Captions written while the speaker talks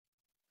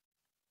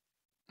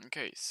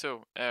Okay,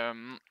 so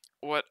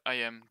what I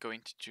am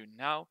going to do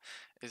now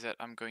is that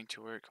I'm going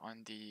to work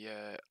on the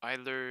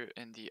idler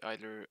and the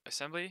idler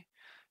assembly.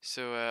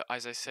 So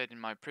as I said in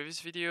my previous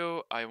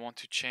video, I want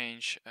to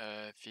change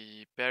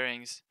the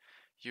bearings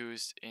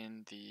used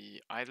in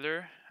the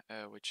idler,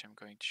 which I'm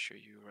going to show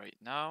you right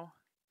now.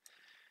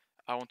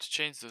 I want to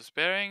change those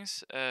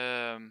bearings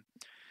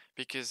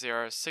because there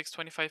are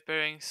 625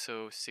 bearings,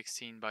 so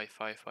 16 by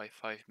 5 by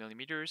 5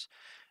 millimeters,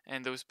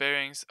 and those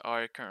bearings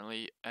are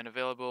currently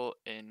unavailable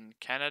in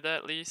Canada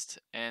at least,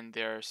 and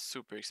they're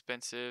super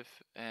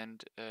expensive,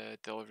 and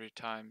delivery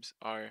times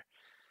are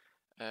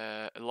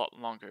a lot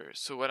longer.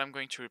 So what I'm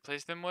going to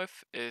replace them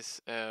with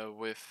is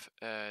with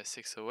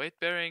 608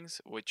 bearings,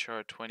 which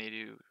are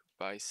 22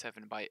 by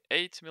 7 by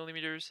 8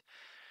 millimeters,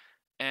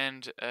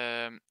 and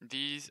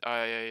these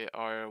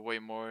are way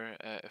more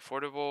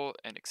affordable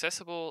and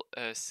accessible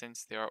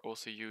since they are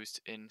also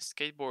used in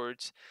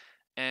skateboards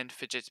and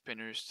fidget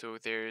spinners. So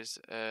there's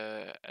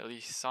at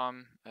least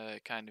some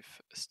kind of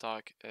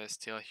stock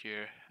still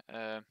here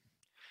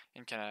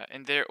in Canada,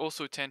 and they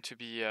also tend to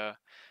be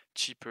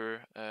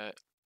cheaper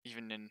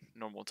even in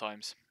normal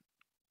times.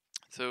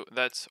 So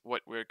that's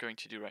what we're going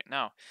to do right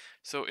now.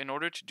 So in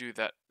order to do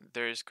that,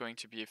 there's going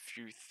to be a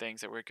few things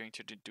that we're going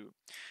to do.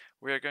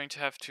 We are going to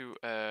have to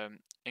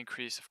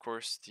increase, of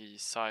course, the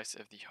size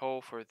of the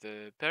hole for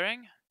the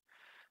bearing,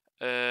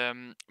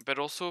 but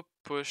also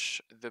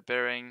push the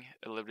bearing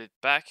a little bit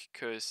back,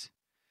 because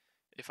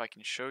if I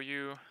can show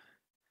you,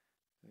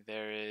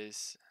 there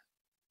is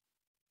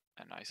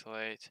an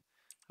isolate.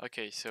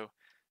 Okay, so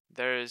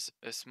there is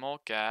a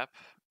small gap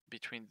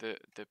between the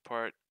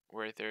part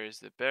where there is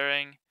the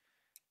bearing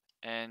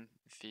and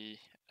the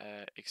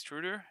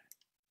extruder,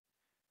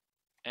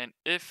 and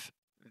if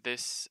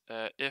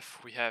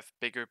we have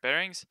bigger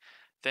bearings,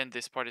 then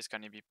this part is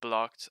going to be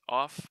blocked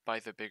off by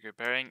the bigger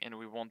bearing, and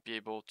we won't be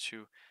able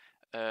to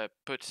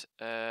put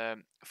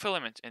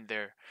filament in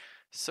there.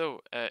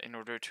 So in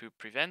order to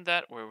prevent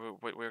that,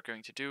 what we're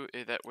going to do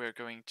is that we're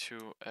going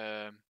to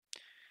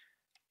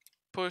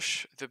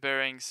push the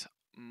bearings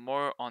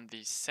more on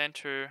the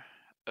center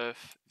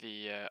of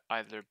the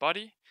idler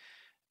body,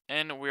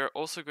 and we are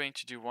also going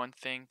to do one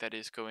thing that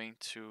is going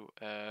to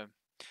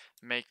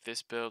make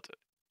this build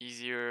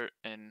easier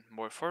and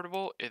more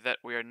affordable, is that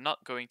we are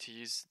not going to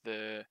use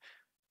their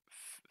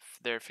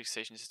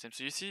fixation system.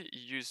 So you see,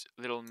 you use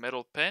little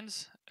metal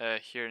pins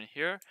here and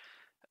here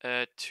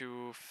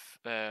to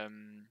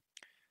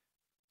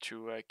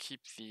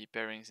keep the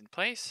bearings in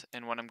place.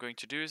 And what I'm going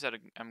to do is that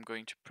I'm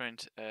going to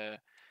print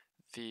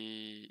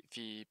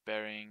the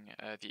bearing,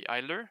 the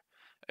idler,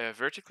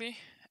 vertically,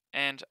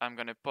 and I'm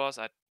gonna pause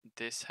at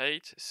this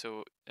height,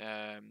 so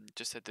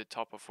just at the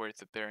top of where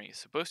the bearing is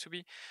supposed to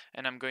be,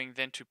 and I'm going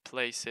then to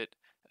place it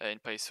in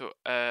place. So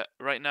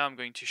right now I'm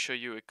going to show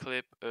you a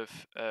clip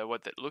of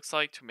what that looks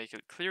like to make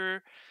it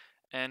clearer,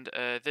 and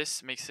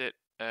this makes it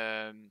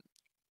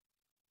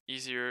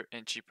easier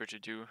and cheaper to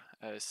do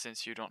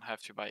since you don't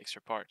have to buy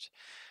extra parts.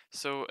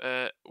 So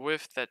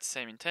with that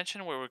same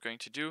intention, what we're going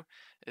to do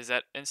is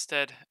that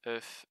instead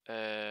of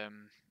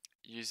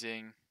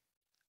using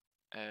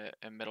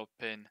a metal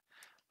pin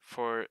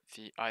for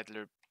the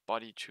idler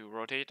body to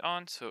rotate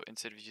on, so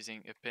instead of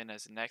using a pin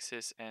as an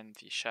axis and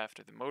the shaft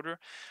of the motor,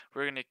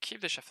 we're going to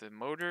keep the shaft of the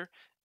motor,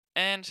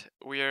 and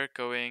we are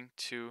going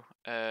to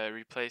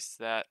replace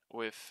that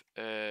with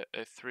a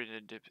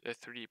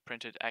 3D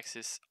printed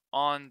axis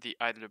on the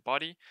idler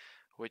body,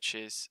 which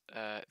is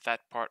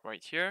that part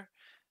right here.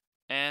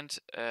 And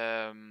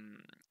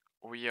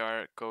we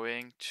are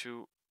going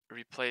to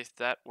replace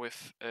that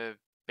with a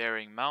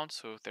bearing mount.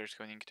 So there's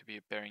going to be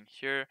a bearing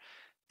here.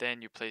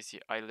 Then you place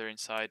the idler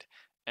inside,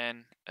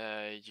 and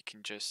you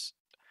can just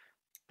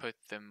put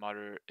the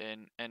motor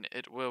in, and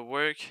it will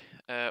work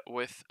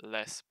with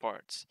less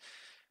parts.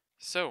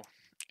 So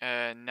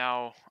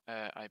now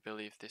I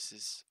believe this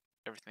is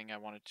everything I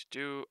wanted to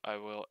do. I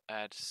will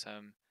add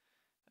some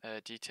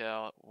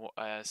detail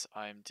as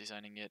I'm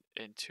designing it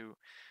into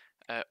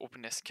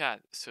OpenSCAD.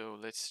 So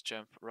let's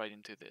jump right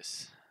into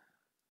this.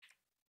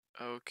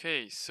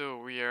 Okay, so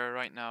we are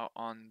right now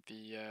on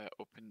the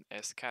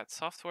OpenSCAD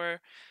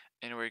software,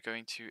 and we're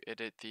going to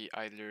edit the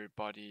idler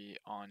body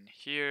on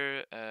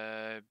here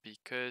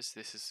because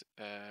this is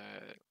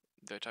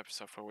the type of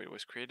software where it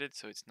was created.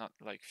 So it's not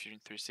like Fusion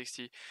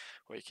 360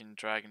 where you can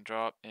drag and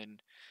drop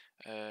and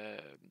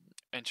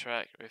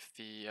interact with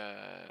the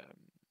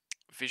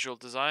visual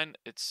design.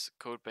 It's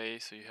code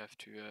based, so you have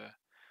to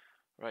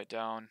write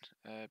down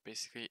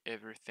basically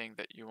everything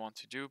that you want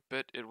to do,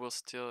 but it will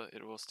still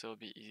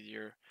be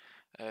easier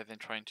than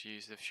trying to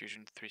use the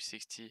Fusion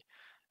 360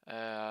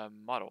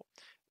 model.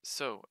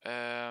 So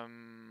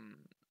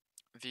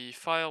the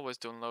file was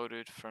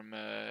downloaded from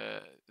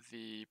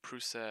the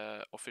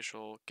Prusa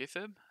official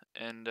GitHub,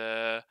 and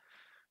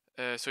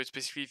so it's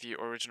basically the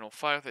original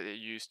file that they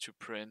used to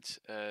print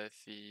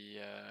the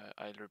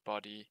idler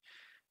body,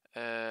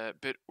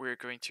 but we're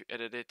going to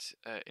edit it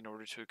in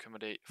order to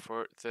accommodate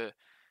for the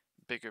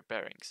bigger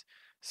bearings.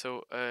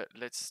 So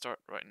let's start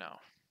right now.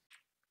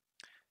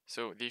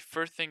 So the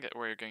first thing that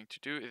we're going to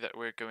do is that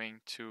we're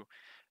going to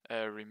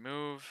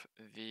remove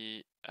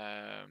the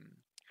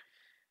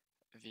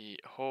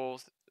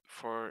holes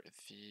for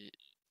the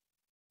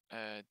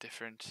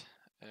different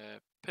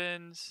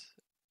pins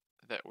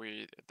that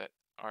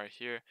are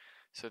here.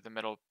 So the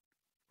metal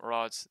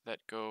rods that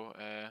go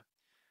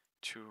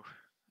to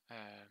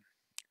uh,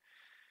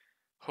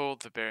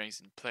 hold the bearings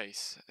in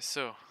place.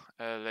 So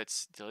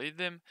let's delete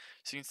them.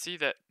 So you can see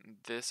that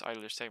this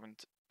idler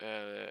segment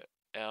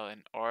L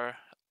and R,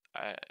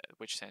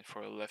 which stand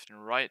for left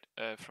and right,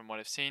 from what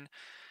I've seen,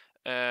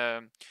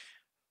 um,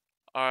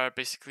 are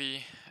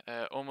basically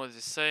almost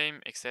the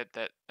same, except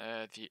that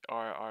the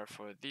R are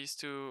for these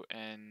two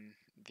and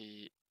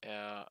the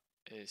L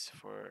is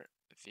for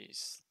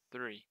these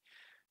three.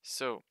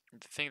 So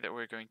the thing that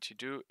we're going to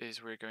do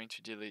is we're going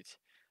to delete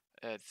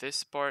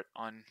this part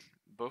on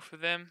both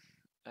of them.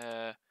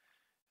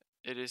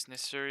 It is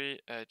necessary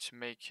to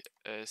make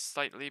a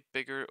slightly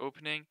bigger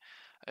opening.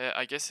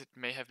 I guess it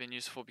may have been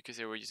useful because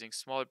they were using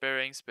smaller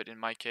bearings, but in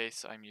my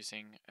case I'm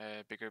using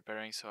bigger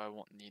bearings, so I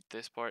won't need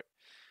this part.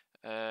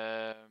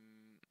 And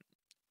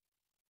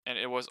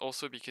it was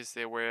also because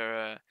they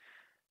were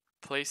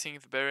placing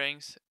the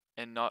bearings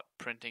and not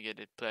printing it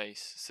in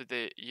place. So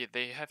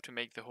they have to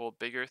make the hole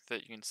bigger so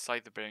that you can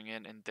slide the bearing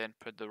in and then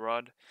put the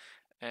rod.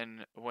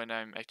 And when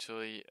I'm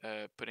actually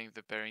putting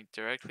the bearing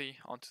directly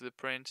onto the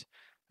print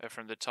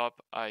from the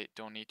top, I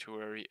don't need to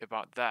worry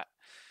about that.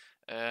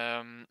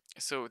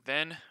 So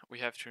then we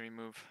have to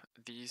remove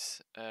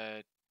these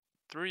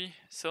three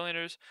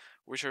cylinders,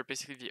 which are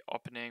basically the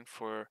opening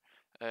for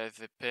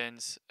the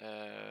pins,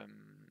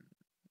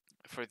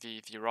 for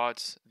the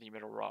rods, the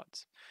metal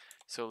rods.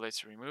 So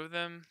let's remove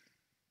them.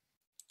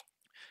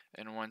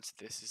 And once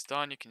this is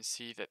done, you can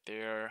see that they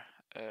are,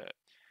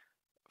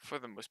 for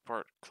the most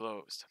part,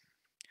 closed.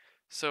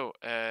 So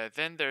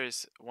then there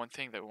is one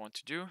thing that we want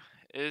to do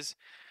is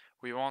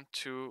we want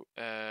to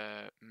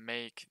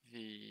make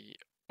the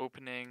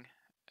opening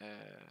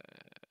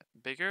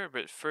bigger,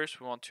 but first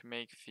we want to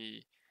make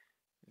the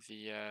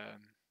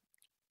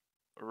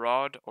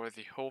rod, or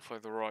the hole for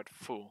the rod,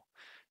 full.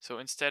 So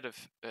instead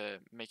of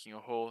making a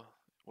hole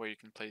where you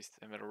can place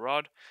the metal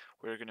rod,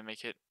 we're going to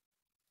make it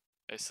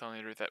a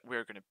cylinder that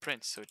we're going to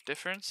print. So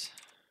difference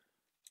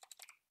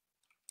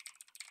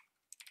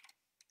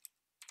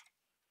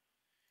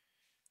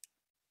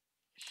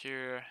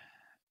here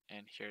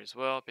and here as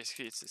well.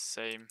 Basically it's the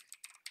same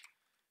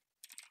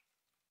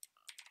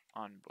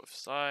on both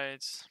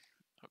sides.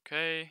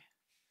 Okay,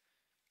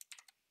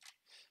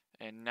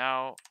 and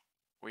now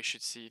we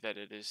should see that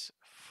it is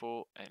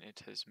full and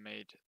it has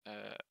made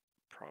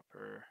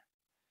proper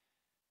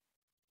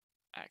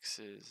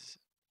axes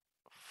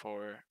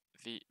for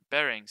the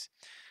bearings.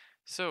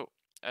 So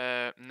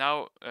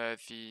now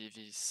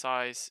the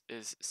size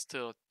is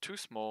still too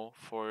small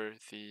for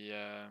the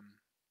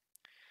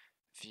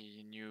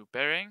new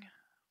bearing,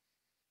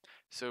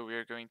 so we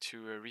are going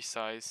to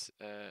resize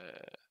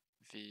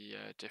the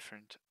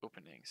different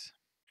openings.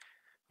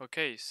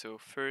 Okay, so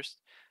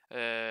first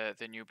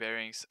the new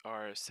bearings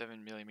are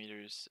 7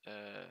 millimeters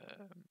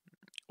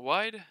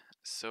wide,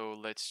 so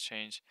let's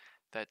change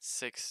that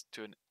 6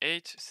 to an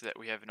 8 so that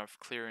we have enough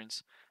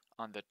clearance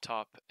on the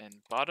top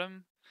and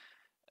bottom.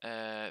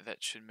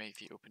 That should make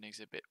the openings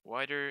a bit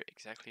wider.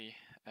 Exactly,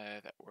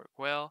 that worked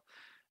well.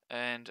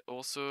 And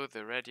also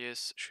the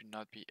radius should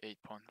not be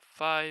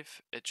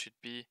 8.5, it should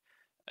be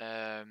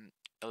 11.5,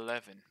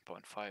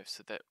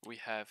 so that we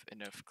have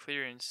enough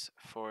clearance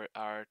for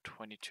our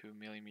 22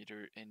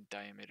 millimeter in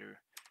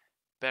diameter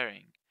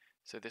bearing.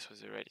 So this was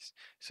the radius.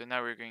 So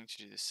now we're going to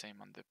do the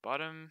same on the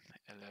bottom,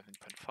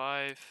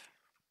 11.5.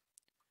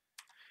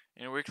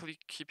 And we're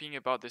keeping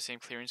about the same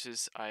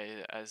clearances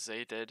as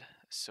they did,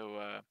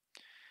 so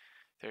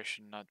there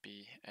should not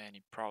be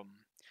any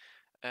problem.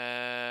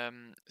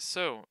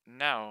 So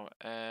now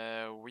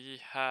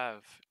we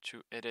have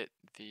to edit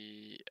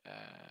the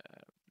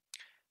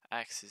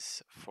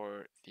axis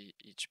for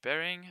each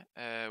bearing,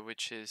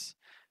 which is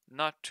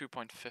not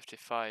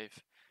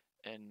 2.55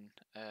 in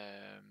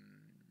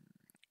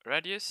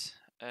radius,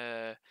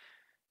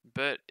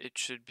 but it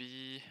should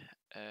be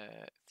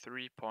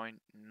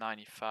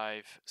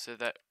 3.95, so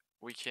that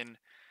we can,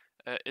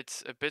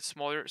 it's a bit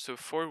smaller, so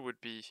 4 would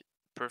be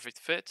perfect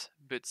fit,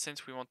 but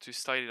since we want to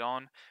slide it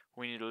on,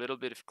 we need a little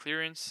bit of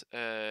clearance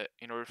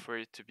in order for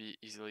it to be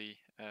easily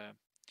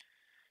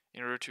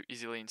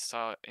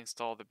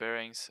install the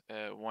bearings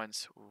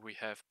once we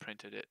have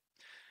printed it.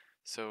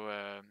 So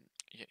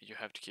you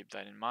have to keep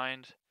that in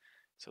mind.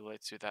 So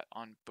let's do that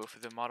on both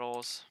of the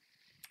models.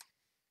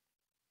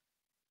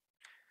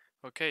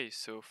 Okay,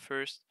 so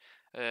first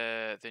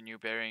the new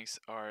bearings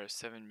are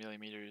 7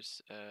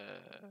 millimeters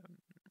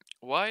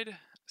wide,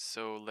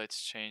 so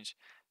let's change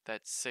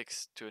that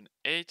 6 to an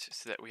 8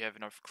 so that we have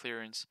enough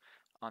clearance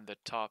on the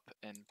top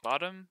and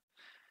bottom.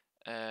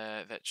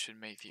 That should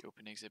make the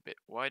openings a bit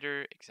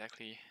wider.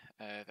 Exactly,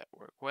 that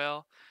worked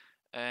well.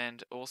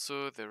 And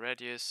also the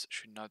radius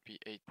should not be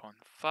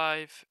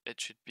 8.5, it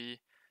should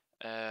be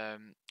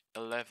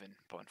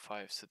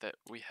 11.5 so that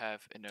we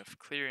have enough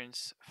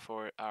clearance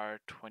for our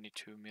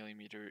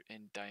 22mm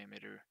in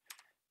diameter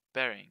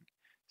bearing.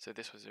 So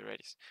this was the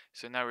radius.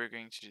 So now we're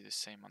going to do the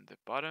same on the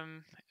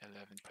bottom,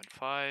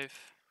 11.5.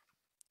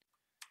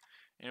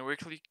 And we're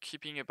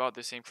keeping about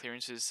the same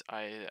clearances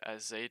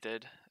as they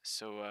did,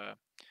 so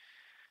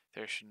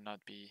there should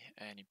not be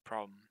any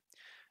problem.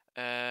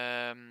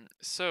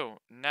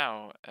 So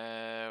now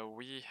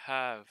we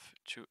have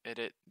to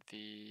edit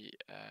the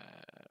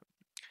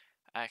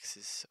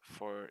axis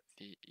for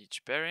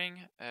each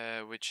bearing,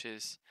 which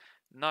is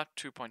not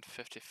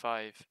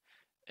 2.55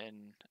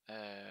 in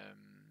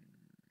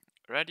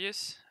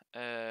radius,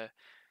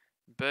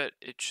 but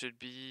it should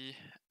be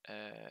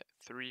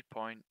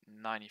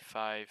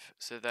 3.95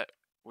 so that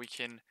we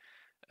can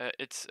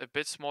it's a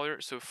bit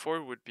smaller, so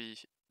 4 would be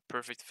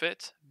perfect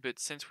fit, but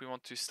since we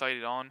want to slide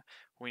it on,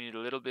 we need a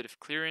little bit of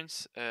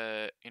clearance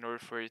in order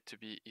for it to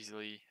be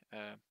easily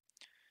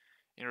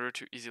in order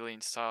to easily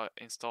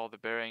install the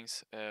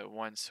bearings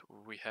once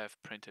we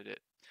have printed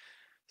it.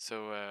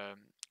 So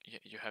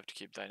you have to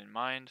keep that in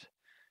mind.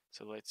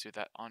 So let's do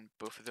that on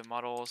both of the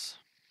models.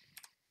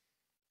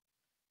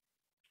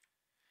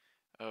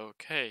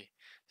 Okay,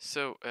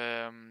 so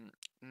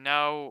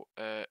now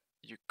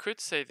you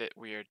could say that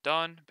we are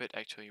done, but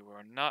actually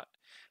we're not.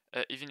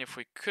 Even if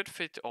we could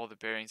fit all the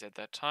bearings at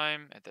that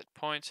time, at that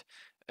point,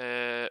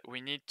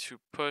 we need to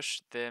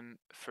push them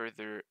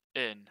further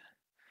in.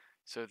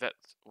 So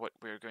that's what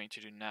we're going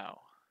to do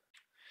now.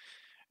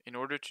 In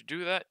order to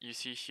do that, you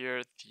see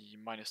here the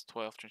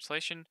 -12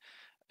 translation.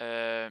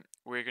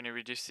 We're going to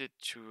reduce it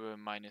to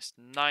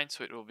 -9,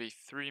 so it will be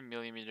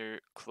 3mm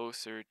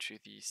closer to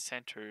the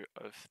center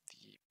of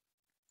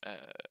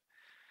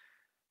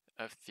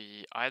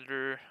the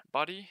idler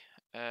body.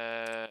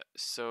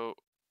 So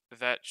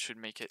that should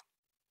make it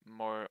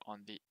more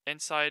on the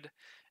inside.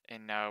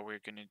 And now we're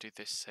going to do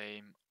the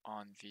same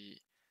on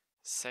the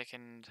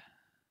second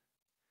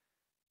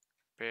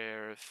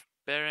pair of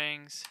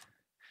bearings.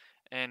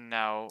 And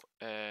now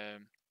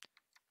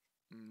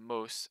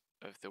most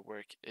of the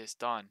work is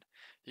done.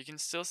 You can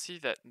still see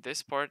that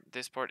this part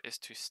is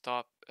to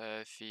stop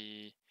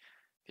the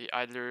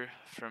idler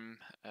from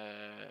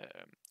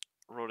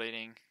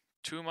rotating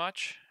too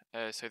much.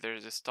 So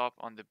there's a stop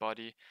on the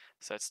body,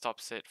 so that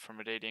stops it from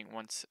rotating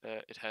once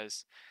it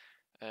has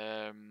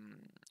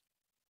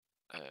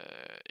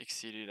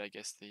exceeded, I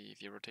guess,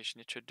 the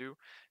rotation it should do.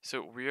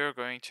 So we are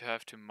going to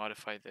have to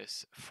modify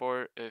this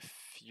for a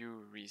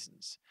few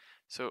reasons.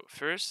 So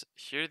first,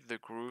 here the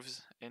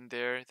grooves in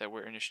there that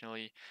were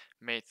initially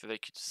made so they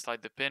could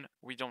slide the pin,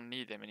 we don't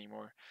need them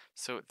anymore.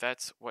 So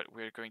that's what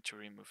we're going to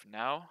remove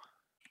now.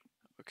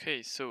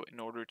 Okay, so in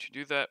order to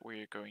do that,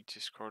 we're going to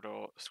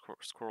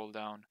scroll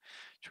down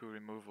to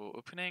removal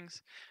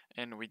openings,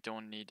 and we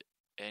don't need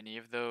any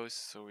of those,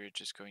 so we're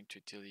just going to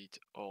delete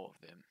all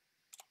of them.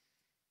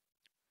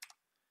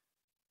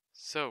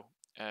 So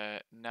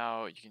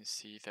now you can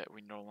see that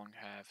we no longer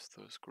have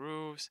those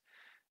grooves,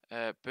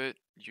 but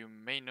you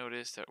may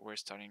notice that we're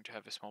starting to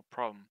have a small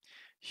problem.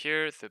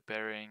 Here the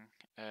bearing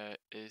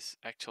is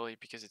actually,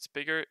 because it's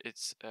bigger,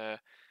 it's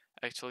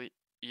actually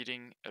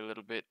eating a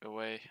little bit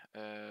away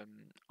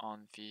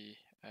on the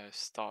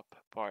stop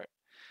part.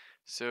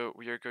 So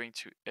we are going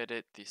to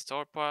edit the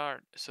stop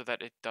part so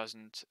that it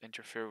doesn't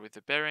interfere with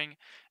the bearing,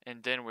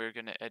 and then we're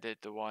going to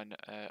edit the one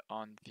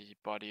on the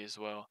body as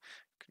well,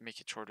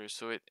 make it shorter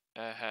so it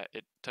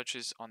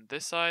touches on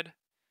this side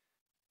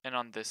and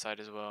on this side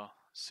as well.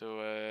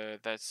 So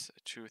that's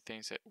two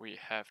things that we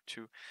have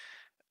to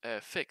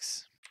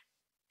fix.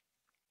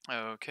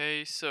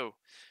 Okay, so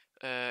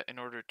in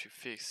order to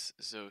fix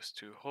those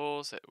two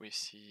holes that we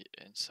see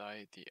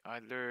inside the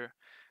idler,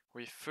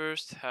 we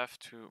first have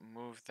to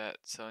move that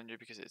cylinder,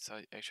 because it's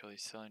actually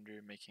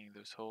cylinder making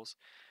those holes,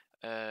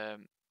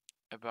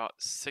 about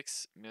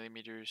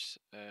 6mm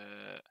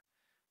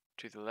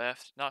to the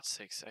left. Not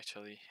 6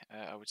 actually,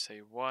 I would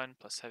say 1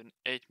 plus 7,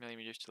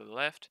 8mm to the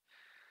left.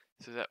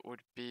 So that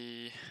would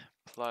be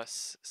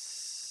plus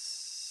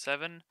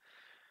 7.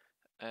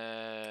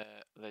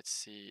 Let's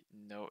see,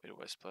 no, it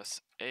was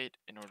plus 8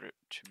 in order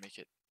to make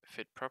it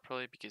fit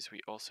properly, because we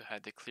also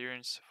had the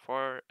clearance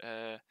for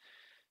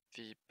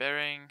the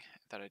bearing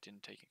that I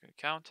didn't take into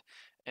account.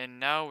 And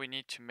now we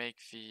need to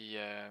make the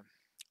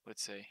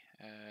let's say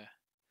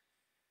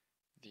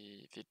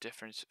the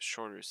difference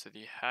shorter, so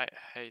the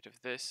height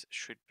of this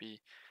should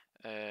be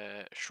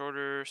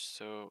shorter.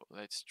 So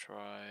let's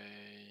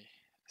try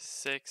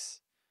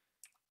 6,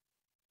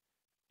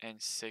 and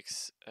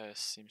 6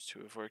 seems to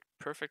have worked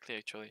perfectly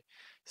actually.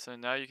 So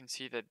now you can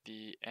see that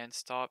the end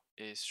stop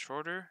is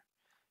shorter,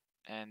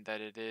 and that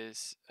it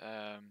is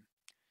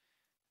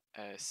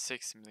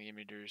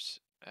 6mm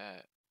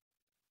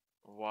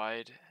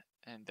wide,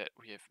 and that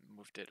we have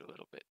moved it a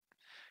little bit.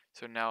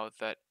 So now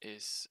that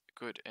is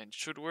good and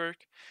should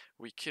work.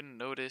 We can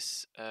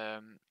notice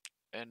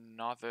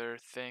another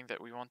thing that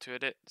we want to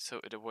edit. So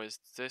it was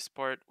this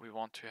part. We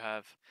want to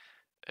have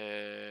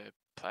a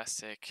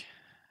plastic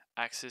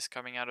axis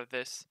coming out of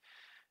this,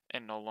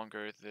 and no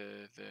longer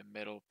the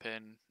metal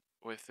pin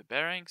with the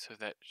bearing, so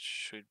that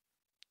should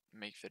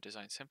make the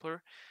design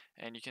simpler.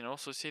 And you can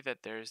also see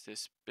that there's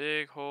this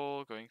big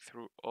hole going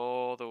through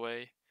all the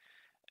way,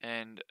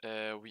 and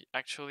we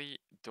actually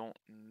don't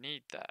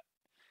need that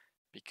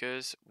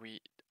because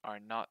we are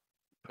not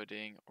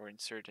putting or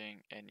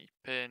inserting any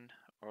pin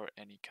or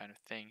any kind of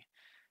thing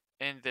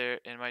in there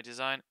in my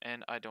design,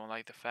 and I don't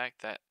like the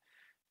fact that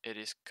it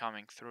is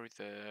coming through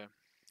the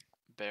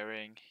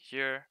bearing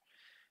here,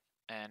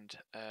 and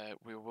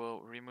we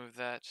will remove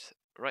that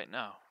right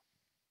now.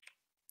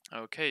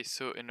 Okay,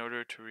 so in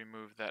order to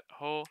remove that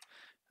hole,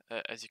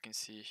 as you can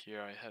see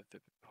here, I have the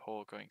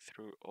hole going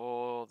through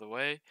all the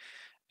way,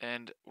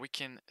 and we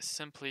can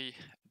simply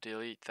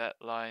delete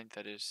that line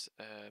that is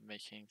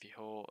making the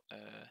hole,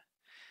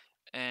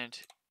 and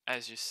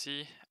as you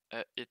see,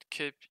 it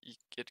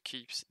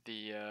keeps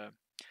the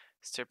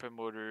stepper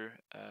motor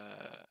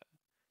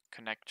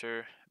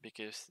connector,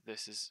 because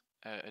this is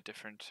a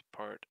different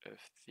part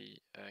of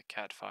the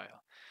CAD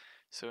file.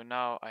 So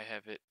now I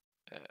have it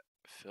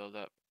filled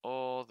up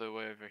all the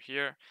way over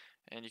here,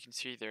 and you can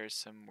see there's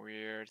some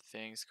weird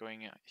things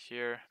going on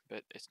here,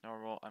 but it's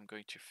normal. I'm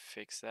going to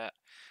fix that.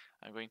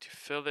 I'm going to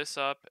fill this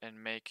up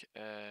and make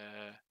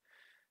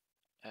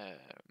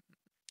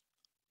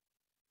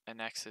an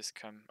axis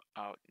come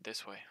out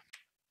this way.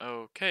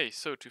 Okay,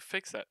 so to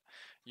fix that,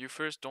 you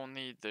first don't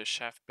need the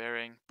shaft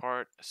bearing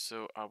part,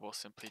 so I will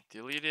simply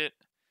delete it.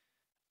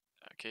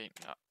 Okay,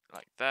 not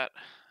like that.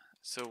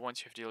 So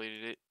once you've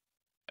deleted it,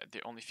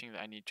 the only thing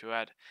that I need to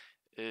add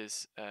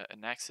is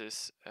an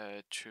axis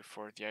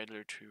for the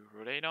idler to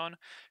rotate on.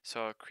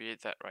 So I'll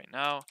create that right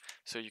now.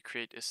 So you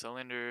create a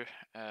cylinder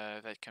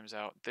that comes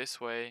out this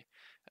way,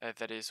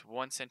 that is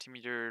 1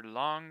 centimeter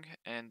long,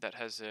 and that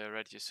has a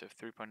radius of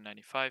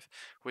 3.95,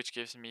 which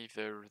gives me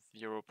the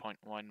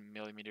 0.1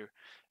 millimeter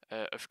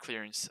of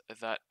clearance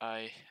that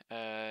I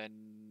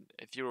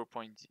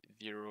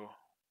 0.0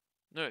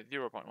 no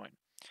 0.1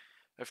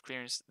 of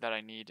clearance that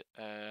I need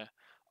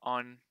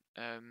on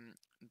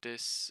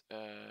this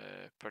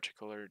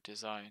particular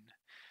design.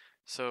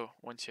 So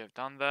once you have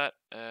done that,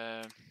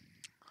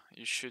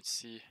 you should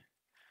see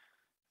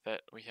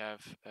that we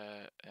have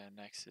an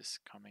axis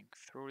coming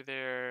through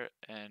there,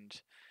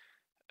 and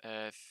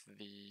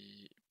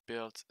the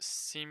build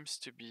seems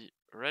to be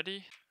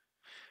ready.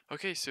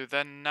 Okay, so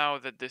then now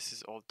that this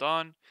is all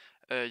done,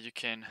 you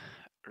can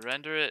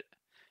render it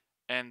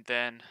and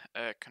then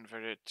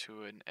convert it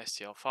to an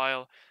STL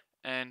file,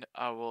 and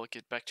I will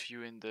get back to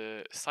you in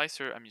the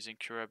slicer. I'm using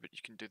Cura, but you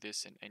can do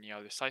this in any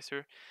other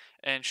slicer,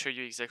 and show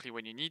you exactly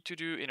what you need to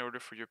do in order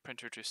for your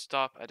printer to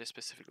stop at a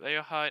specific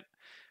layer height,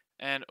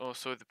 and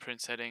also the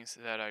print settings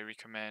that I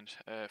recommend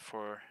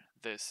for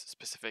this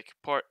specific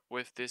part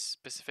with this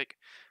specific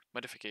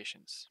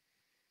modifications.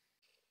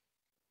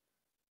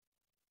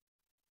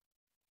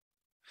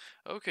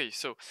 Okay,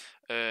 so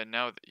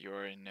now that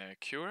you're in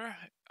Cura,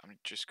 I'm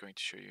just going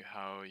to show you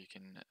how you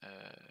can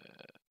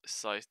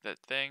slice that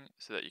thing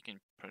so that you can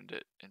print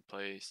it in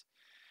place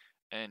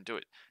and do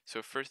it.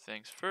 So first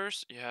things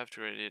first, you have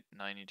to rotate it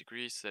 90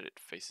 degrees so that it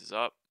faces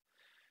up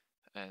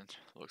and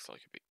looks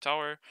like a big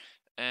tower.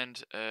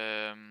 And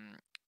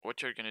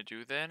what you're gonna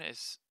do then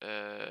is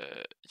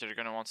you're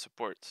gonna want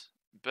support.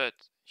 But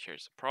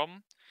here's the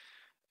problem.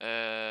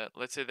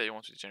 Let's say that you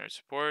want to generate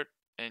support,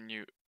 and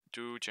you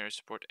do generate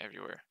support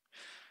everywhere.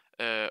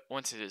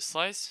 Once it is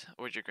sliced,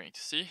 what you're going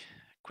to see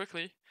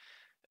quickly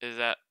is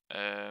that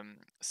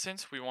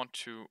since we want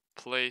to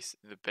place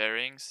the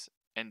bearings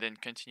and then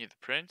continue the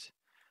print,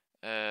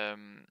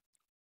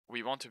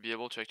 we want to be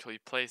able to actually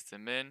place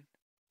them in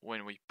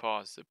when we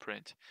pause the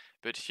print.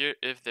 But here,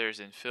 if there's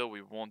infill,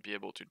 we won't be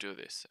able to do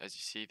this. As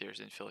you see, there's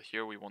infill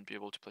here, we won't be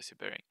able to place a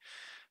bearing.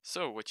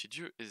 So what you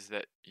do is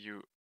that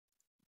you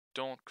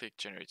don't click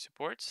generate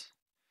supports,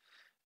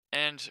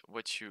 and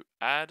what you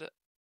add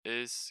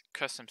is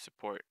custom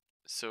support.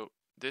 So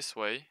this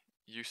way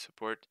you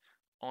support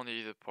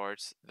only the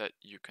parts that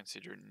you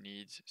consider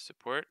need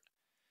support,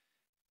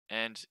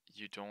 and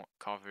you don't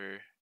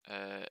cover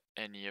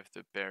any of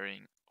the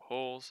bearing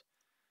holes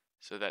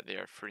so that they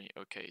are free.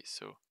 Okay,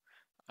 so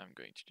I'm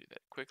going to do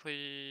that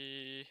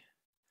quickly.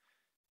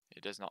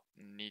 It does not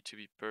need to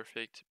be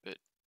perfect, but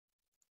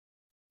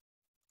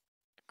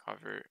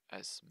cover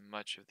as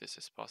much of this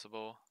as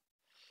possible.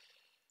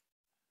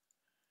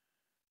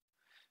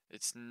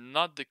 It's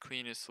not the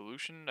cleanest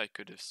solution. I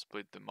could have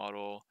split the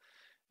model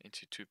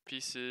into 2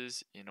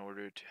 pieces in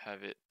order to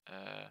have it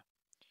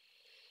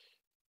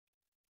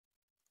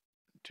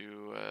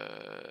do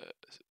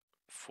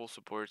full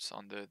supports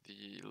on the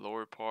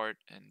lower part,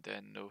 and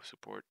then no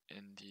support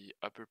in the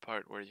upper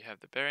part where you have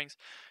the bearings.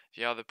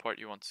 The other part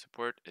you want to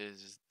support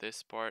is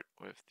this part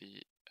with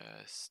the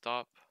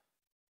stop.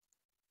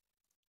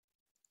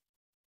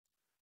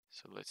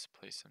 So let's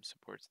place some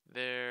supports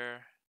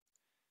there,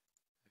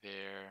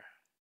 there,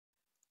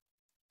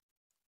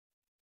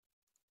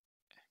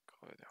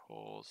 cover the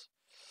holes.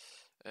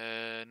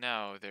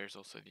 Now there's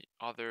also the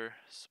other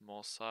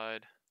small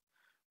side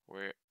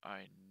where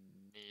I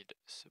need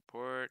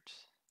support.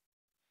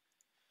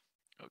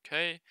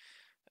 Okay,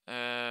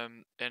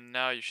 And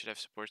now you should have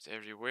supports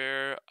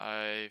everywhere.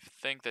 I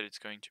think that it's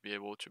going to be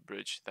able to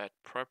bridge that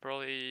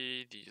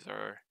properly. These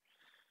are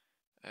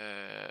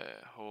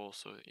holes,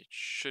 so it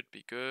should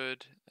be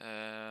good.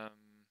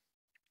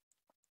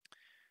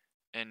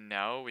 And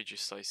now we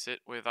just slice it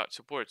without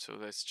support. So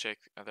let's check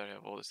that I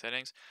have all the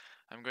settings.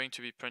 I'm going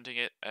to be printing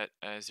it at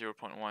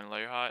 0.1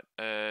 layer height.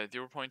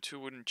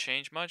 0.2 wouldn't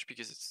change much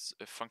because it's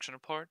a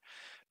functional part,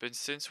 but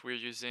since we're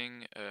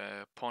using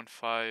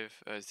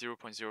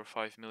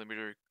 0.05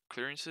 millimeter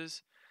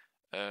clearances,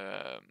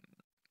 um,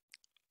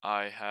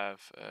 I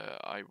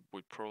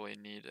would probably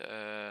need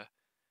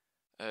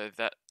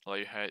that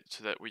layer height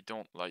so that we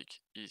don't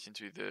like eat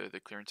into the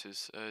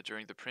clearances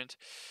during the print.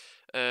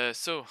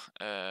 So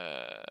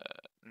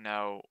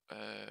now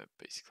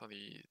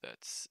basically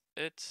that's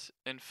it.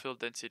 Infill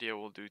density I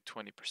will do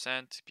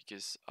 20%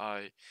 because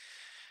I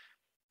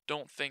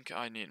don't think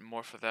I need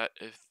more for that.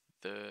 If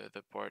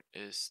the part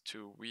is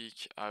too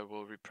weak, I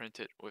will reprint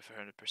it with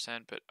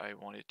 100%, but I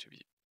want it to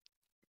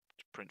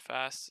print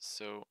fast,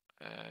 so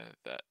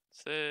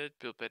that's it.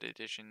 Build bed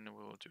edition,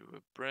 we'll do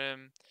a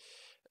brim,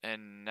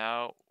 and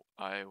now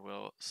I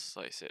will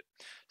slice it.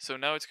 So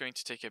now it's going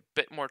to take a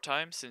bit more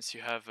time since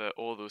you have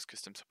all those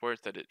custom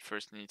supports that it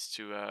first needs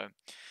to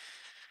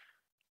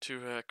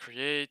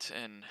create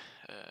and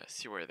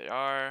see where they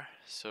are.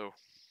 So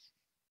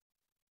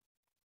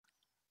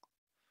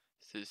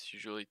this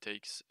usually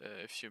takes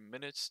a few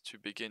minutes to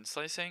begin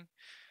slicing.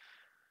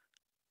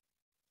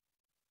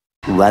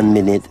 1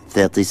 minute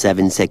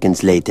 37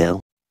 seconds later.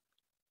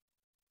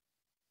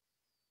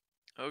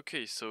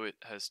 Okay, so it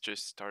has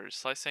just started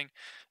slicing.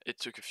 It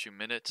took a few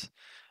minutes,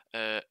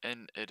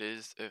 and it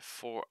is a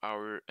 4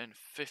 hour and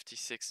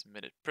 56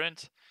 minute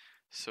print.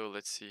 So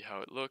let's see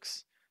how it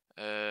looks.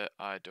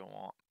 I don't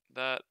want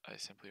that. I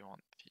simply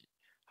want the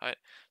height.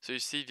 So you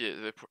see,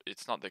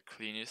 it's not the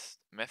cleanest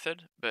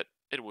method, but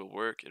it will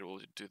work. It will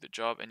do the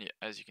job. And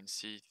as you can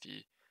see,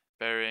 the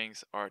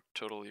bearings are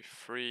totally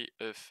free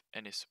of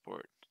any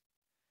support.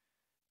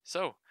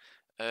 So,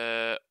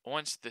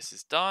 once this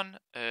is done,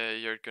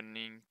 you're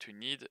going to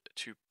need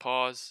to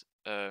pause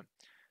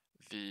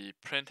the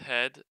print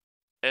head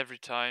every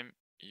time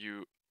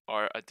you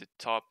are at the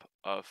top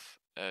of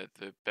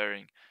the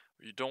bearing.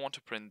 You don't want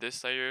to print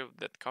this layer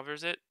that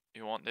covers it.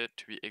 You want it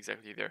to be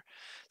exactly there.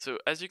 So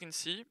as you can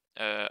see,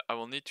 I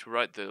will need to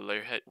write the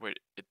layer head where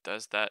it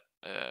does that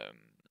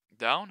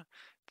down.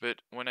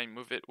 But when I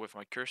move it with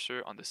my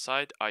cursor on the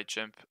side, I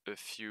jump a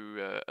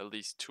few, at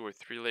least 2 or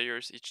 3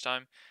 layers each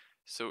time.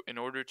 So in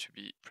order to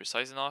be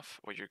precise enough,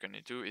 what you're going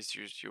to do is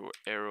use your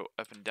arrow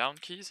up and down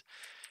keys.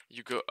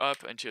 You go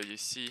up until you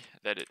see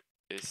that it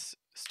is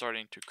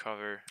starting to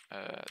cover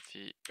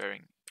the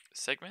bearing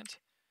segment.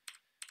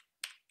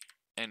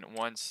 And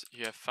once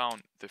you have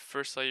found the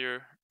first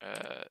layer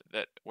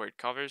that where it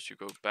covers, you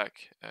go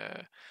back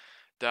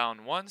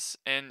down once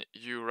and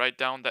you write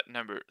down that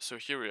number. So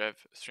here we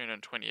have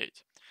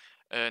 328.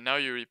 Now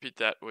you repeat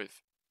that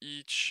with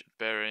each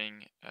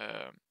bearing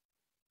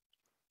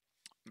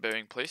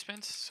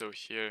placement. So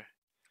here,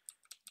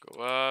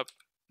 go up,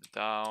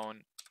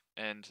 down,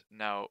 and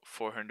now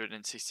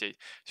 468.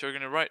 So you're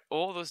going to write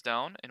all those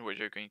down, and what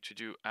you're going to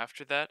do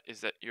after that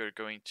is that you're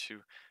going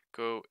to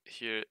go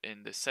here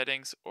in the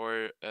settings,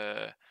 or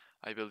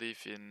I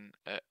believe in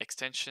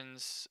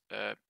extensions,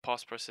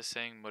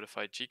 post-processing,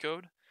 modified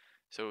G-code.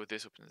 So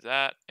this opens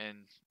that,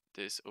 and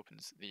this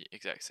opens the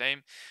exact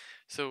same.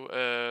 So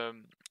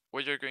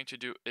what you're going to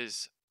do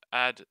is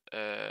add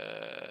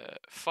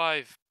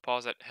 5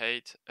 pause at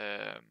height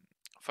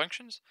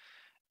functions,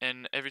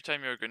 and every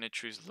time you're going to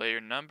choose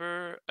layer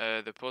number,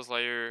 the pose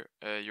layer,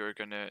 you're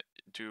going to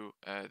do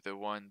the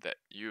one that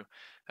you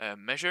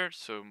measured.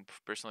 So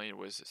personally it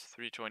was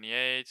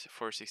 328,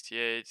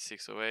 468,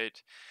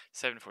 608,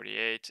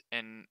 748,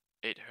 and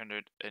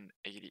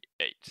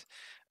 888.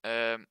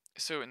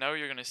 So now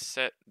you're going to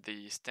set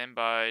the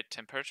standby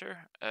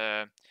temperature,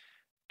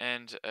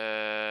 and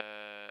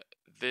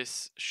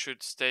this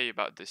should stay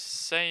about the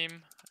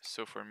same.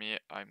 So for me,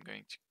 I'm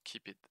going to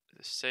keep it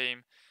the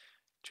same,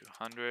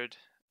 200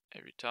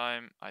 every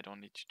time. I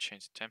don't need to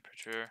change the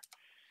temperature.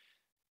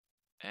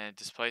 And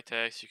display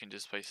text, you can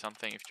display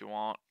something if you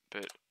want,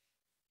 but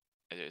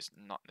it is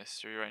not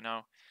necessary right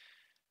now.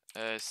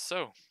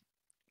 So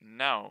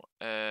now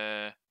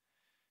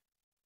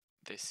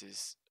this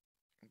is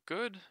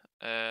good.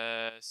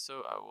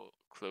 So I will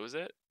close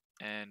it,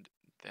 and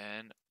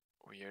then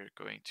we are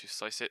going to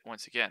slice it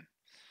once again.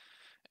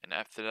 And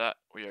after that,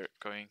 we are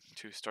going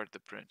to start the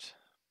print.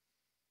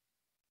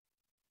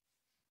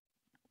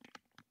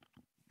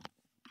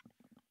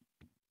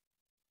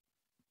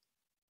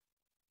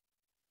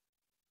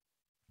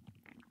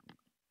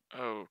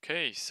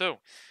 Okay, so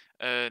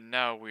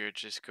now we're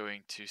just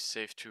going to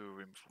save to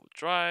removable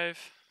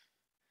drive.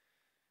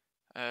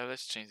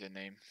 Let's change the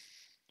name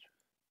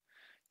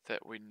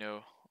that we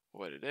know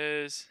what it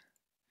is.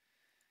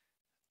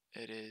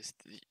 It is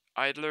the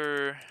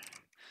idler.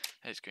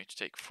 It's going to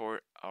take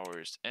 4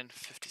 hours and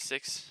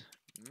 56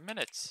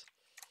 minutes.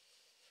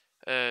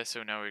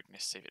 So now we're gonna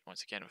save it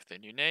once again with the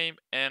new name,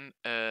 and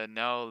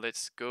now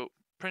let's go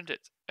print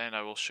it, and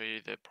I will show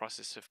you the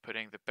process of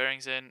putting the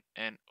bearings in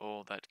and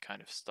all that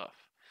kind of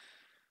stuff.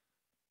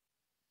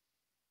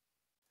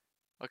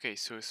 Okay,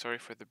 so sorry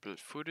for the blurred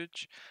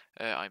footage.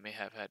 I may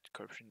have had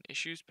corruption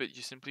issues, but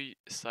you simply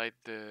slide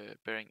the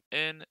bearing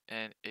in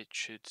and it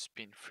should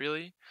spin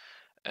freely.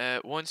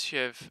 Once you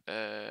have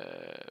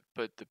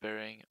put the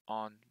bearing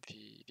on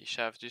the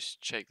shaft, just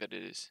check that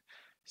it is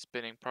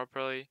spinning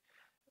properly.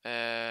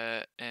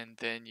 And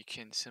then you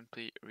can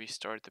simply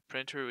restart the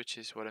printer, which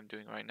is what I'm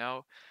doing right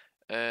now.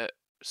 Uh,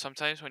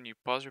 Sometimes when you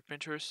pause your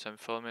printer, some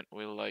filament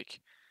will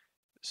like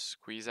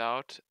squeeze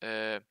out.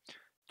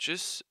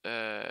 Just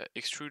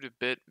extrude a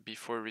bit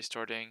before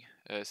restarting,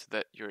 so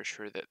that you're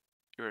sure that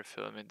your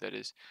filament that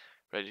is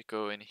ready to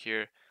go in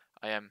here.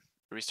 I am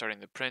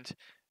restarting the print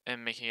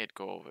and making it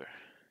go over.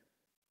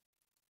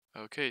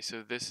 Okay,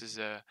 so this is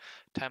a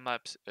time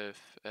lapse of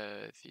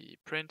the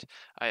print.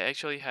 I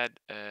actually had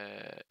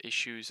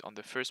issues on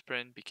the first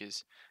print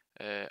because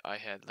I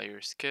had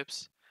layer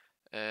skips,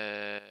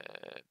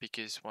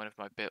 because one of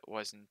my bit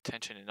wasn't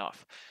tension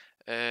enough.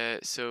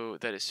 So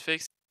that is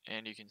fixed,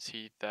 and you can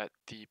see that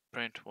the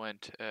print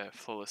went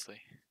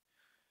flawlessly.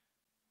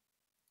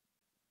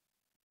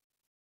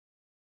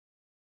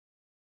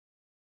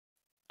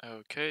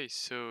 Okay,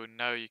 so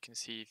now you can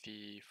see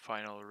the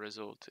final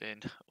result in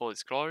all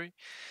its glory,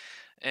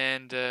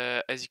 and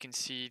as you can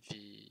see,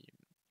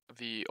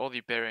 the all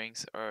the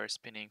bearings are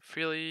spinning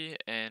freely,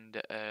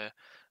 and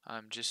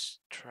I'm just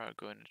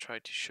going to try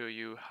to show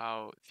you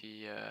how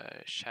the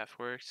shaft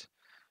works.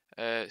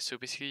 So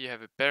basically, you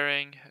have a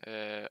bearing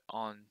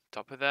on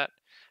top of that.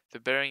 The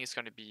bearing is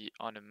going to be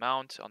on a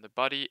mount on the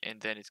body, and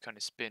then it's going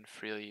to spin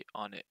freely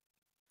on it.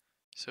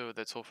 So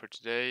that's all for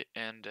today,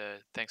 and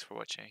thanks for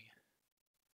watching.